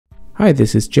Hi,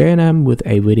 this is JNM with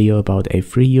a video about a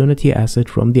free Unity asset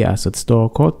from the asset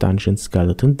store called Dungeon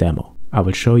Skeeltons Demo. I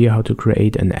will show you how to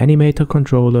create an Animator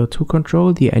Controller to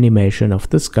control the animation of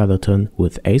the skeleton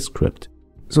with a script.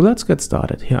 So let's get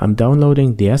started. Here I'm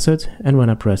downloading the asset, and when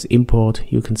I press import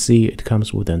you can see it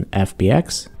comes with an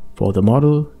FBX for the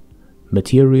model,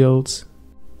 materials,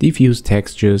 diffuse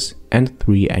textures and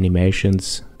 3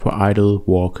 animations for idle,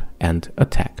 walk and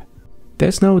attack.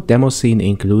 There's no demo scene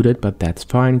included, but that's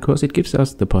fine because it gives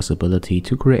us the possibility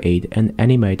to create an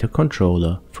Animator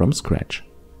Controller from scratch.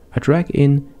 I drag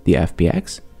in the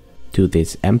FBX to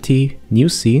this empty new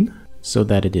scene so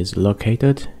that it is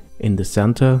located in the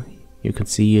center. You can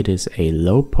see it is a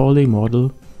low poly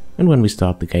model, and when we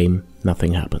start the game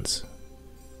nothing happens.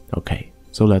 Okay,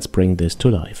 so let's bring this to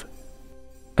life.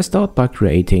 I start by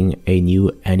creating a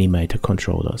new Animator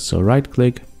Controller, so right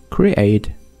click,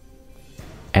 create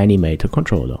Animator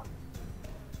Controller,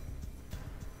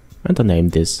 and I name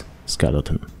this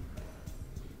skeleton.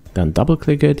 Then double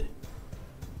click it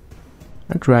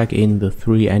and drag in the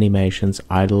 3 animations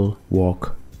idle,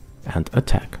 walk and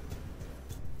attack.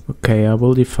 Okay, I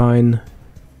will define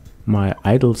my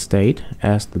idle state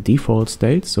as the default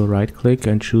state, so right click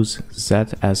and choose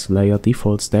Set as layer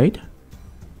default state.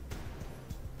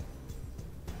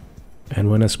 And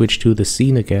when I switch to the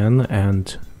scene again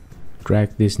and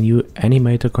drag this new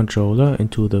Animator Controller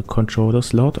into the controller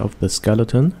slot of the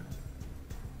skeleton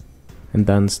and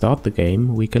then start the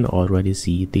game, we can already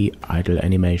see the idle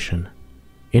animation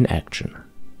in action.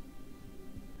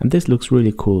 And this looks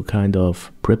really cool, kind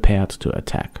of prepared to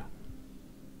attack.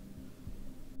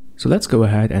 So let's go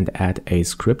ahead and add a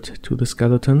script to the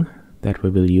skeleton that we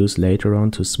will use later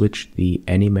on to switch the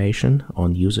animation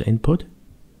on user input.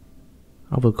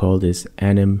 I will call this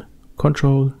anim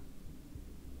control,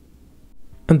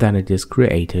 and then it is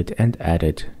created and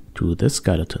added to the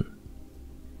skeleton.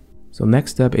 So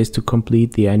next step is to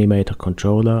complete the Animator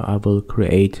Controller. I will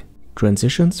create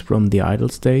transitions from the idle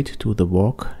state to the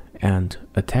walk and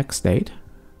attack state,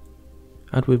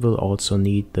 and we will also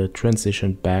need the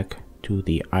transition back to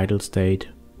the idle state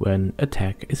when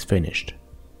attack is finished.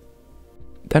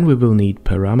 Then we will need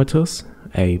parameters,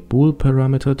 a bool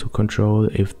parameter to control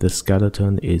if the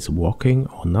skeleton is walking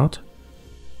or not,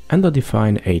 and I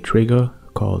define a trigger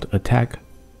called attack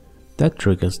that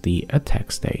triggers the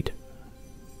attack state.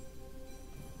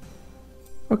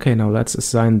 Okay, now let's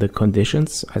assign the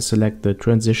conditions. I select the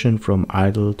transition from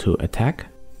idle to attack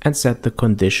and set the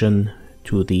condition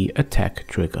to the attack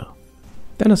trigger.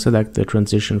 Then I select the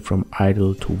transition from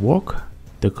idle to walk.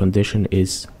 The condition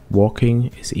is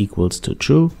walking is equals to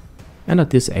true, and I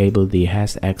disable the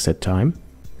has exit time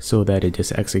so that it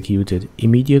is executed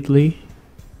immediately.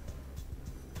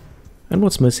 And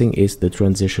what's missing is the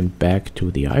transition back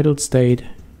to the idle state.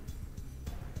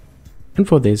 And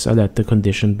for this I let the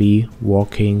condition be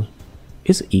walking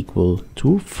is equal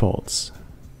to false.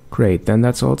 Great, then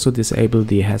let's also disable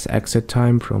the has exit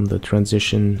time from the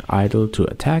transition idle to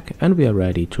attack, and we are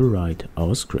ready to write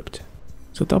our script.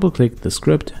 So double click the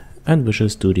script and Visual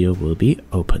Studio will be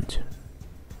opened.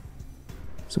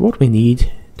 So what we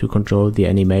need to control the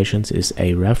animations is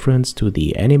a reference to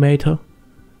the animator.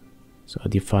 So I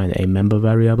define a member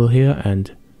variable here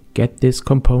and get this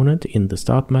component in the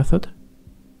start method.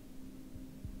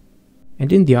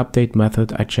 And in the update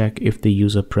method I check if the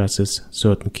user presses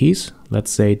certain keys,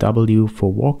 let's say W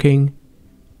for walking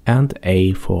and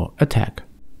A for attack.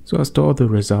 So I store the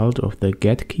result of the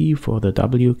get key for the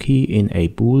W key in a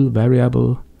bool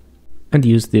variable and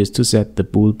use this to set the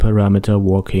bool parameter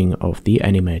walking of the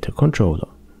Animator Controller.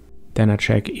 Then I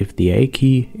check if the A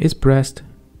key is pressed,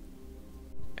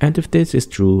 and if this is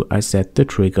true I set the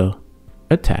trigger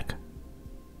attack.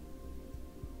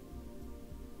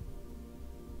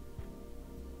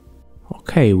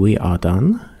 Okay, we are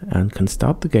done and can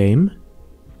start the game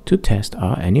to test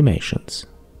our animations.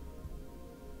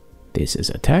 This is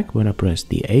attack when I press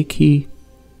the A key,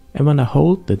 and when I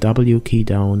hold the W key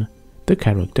down the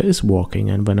character is walking,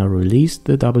 and when I release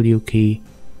the W key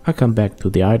I come back to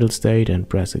the idle state and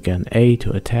press again A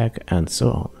to attack, and so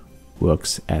on.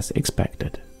 Works as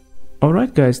expected.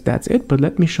 Alright guys, that's it, but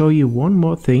let me show you one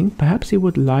more thing. Perhaps you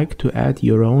would like to add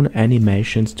your own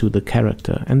animations to the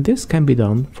character, and this can be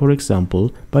done, for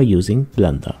example, by using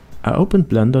Blender. I opened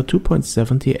Blender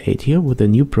 2.78 here with a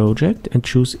new project and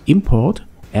choose Import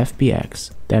FBX.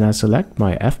 Then I select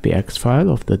my FBX file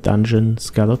of the Dungeon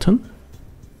Skeleton.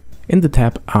 In the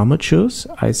tab Armatures,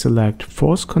 I select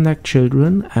Force Connect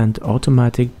Children and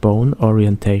Automatic Bone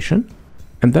Orientation,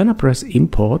 and then I press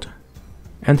Import,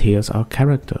 and here's our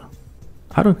character.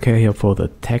 I don't care here for the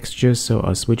texture, so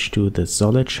I switch to the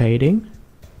solid shading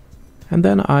And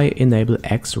then I enable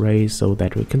X-ray so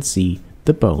that we can see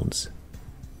the bones.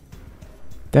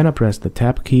 Then I press the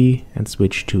Tab key and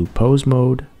switch to pose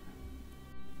mode.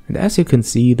 And as you can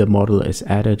see, the model is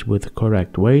added with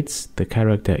correct weights, the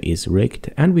character is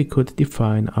rigged, and we could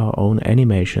define our own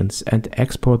animations and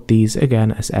export these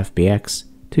again as FBX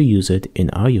to use it in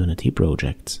our Unity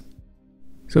projects.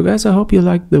 So guys, I hope you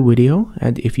liked the video,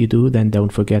 and if you do, then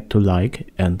don't forget to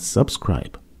like and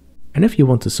subscribe. And if you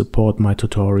want to support my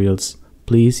tutorials,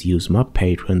 please use my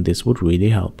Patreon, this would really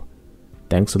help.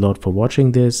 Thanks a lot for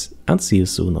watching this, and see you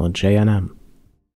soon on JNM.